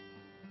hand.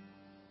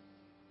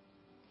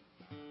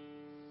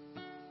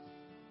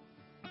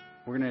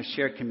 We're going to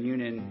share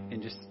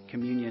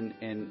communion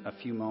in a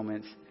few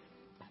moments.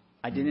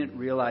 I didn't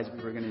realize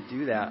we were going to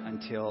do that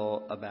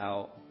until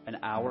about an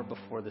hour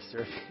before the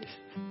service.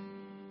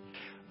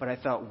 But I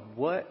thought,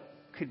 what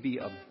could be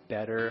a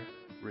better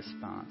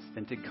response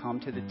than to come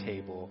to the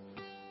table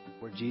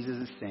where Jesus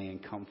is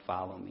saying, come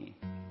follow me,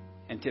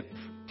 and to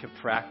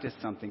practice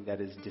something that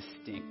is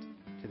distinct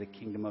to the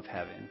kingdom of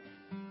heaven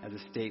as a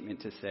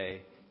statement to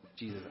say,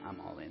 Jesus,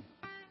 I'm all in.